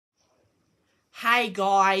Hey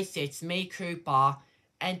guys, it's me Cooper,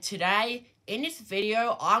 and today in this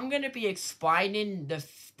video I'm going to be explaining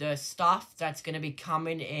the stuff that's going to be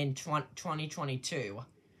coming in 2022.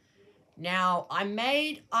 Now, I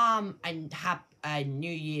made a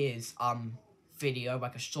New Year's video,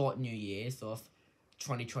 like a short New Year's of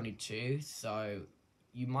 2022, so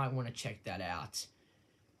you might want to check that out.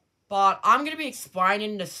 But I'm going to be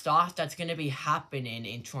explaining the stuff that's going to be happening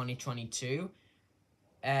in 2022,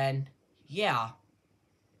 and yeah.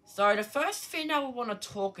 So the first thing I want to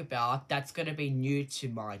talk about that's going to be new to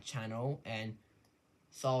my channel, and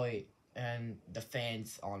the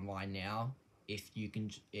fans online now, if you can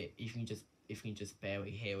just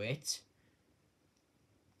barely hear it.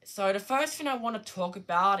 So the first thing I want to talk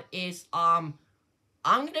about is I'm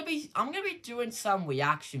gonna be doing some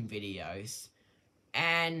reaction videos,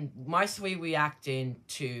 and mostly reacting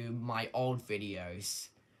to my old videos.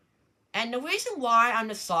 And the reason why I'm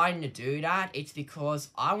deciding to do that is because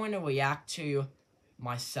I want to react to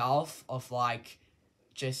myself of, like,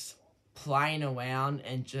 just playing around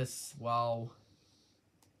and just, well,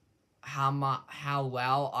 how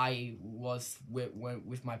well I was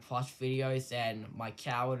with my plush videos and my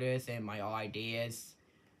characters and my ideas.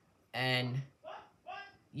 And,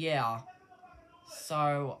 yeah.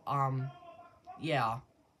 So, yeah.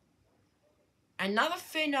 Another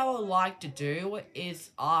thing I would like to do is,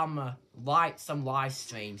 like some live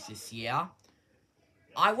streams this year.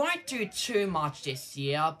 I won't do too much this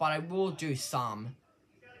year, but I will do some.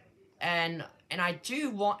 And I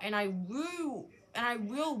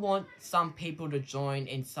will want some people to join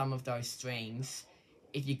in some of those streams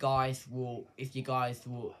if you guys will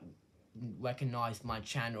recognize my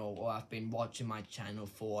channel or have been watching my channel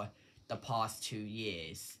for the past 2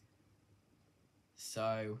 years.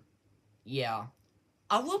 So, yeah.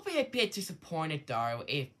 I will be a bit disappointed though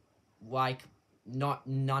if, like,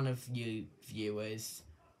 none of you viewers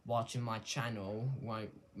watching my channel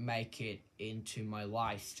won't make it into my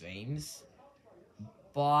live streams.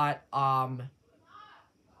 But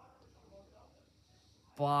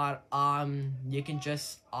you can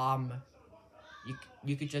just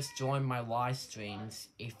you could just join my live streams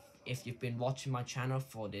if you've been watching my channel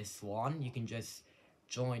for this one. You can just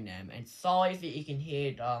join them. And sorry if you can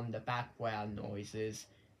hear the background noises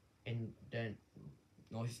in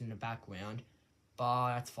the background,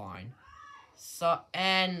 but that's fine. So,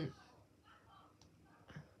 and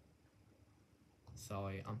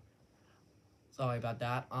sorry about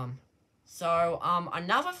that.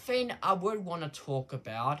 Another thing I would want to talk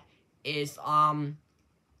about is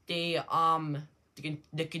the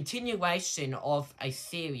continuation of a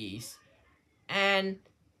series, and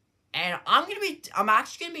I'm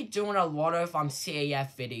actually gonna be doing a lot of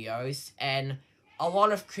CAF videos and a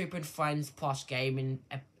lot of Cooper and Friends plus gaming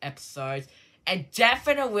episodes, and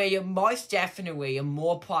most definitely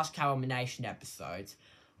more plus elimination episodes.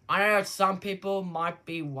 I know some people might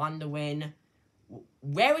be wondering,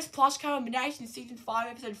 where is plus elimination season 5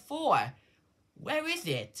 episode 4? Where is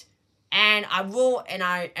it? And I will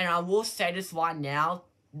say this right now,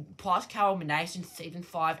 plus elimination season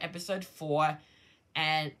 5 episode 4,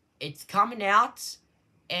 and it's coming out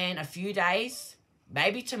in a few days,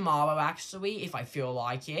 maybe tomorrow actually, if I feel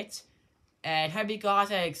like it. And hope you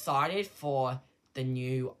guys are excited for the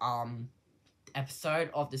new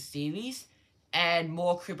episode of the series, and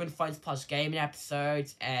more Cooper and Friends plus gaming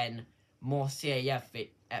episodes, and more CAF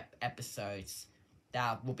episodes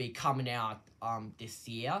that will be coming out this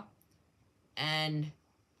year. And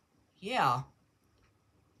yeah,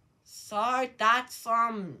 so that's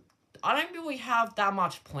I don't really have that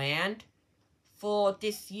much planned for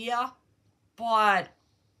this year, but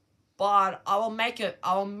I will make an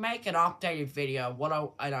updated video what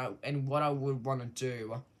I would want to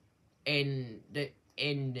do in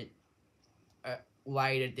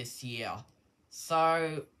later this year.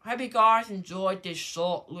 So, hope you guys enjoyed this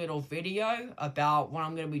short little video about what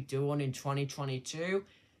I'm going to be doing in 2022,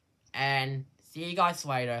 and see you guys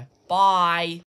later. Bye!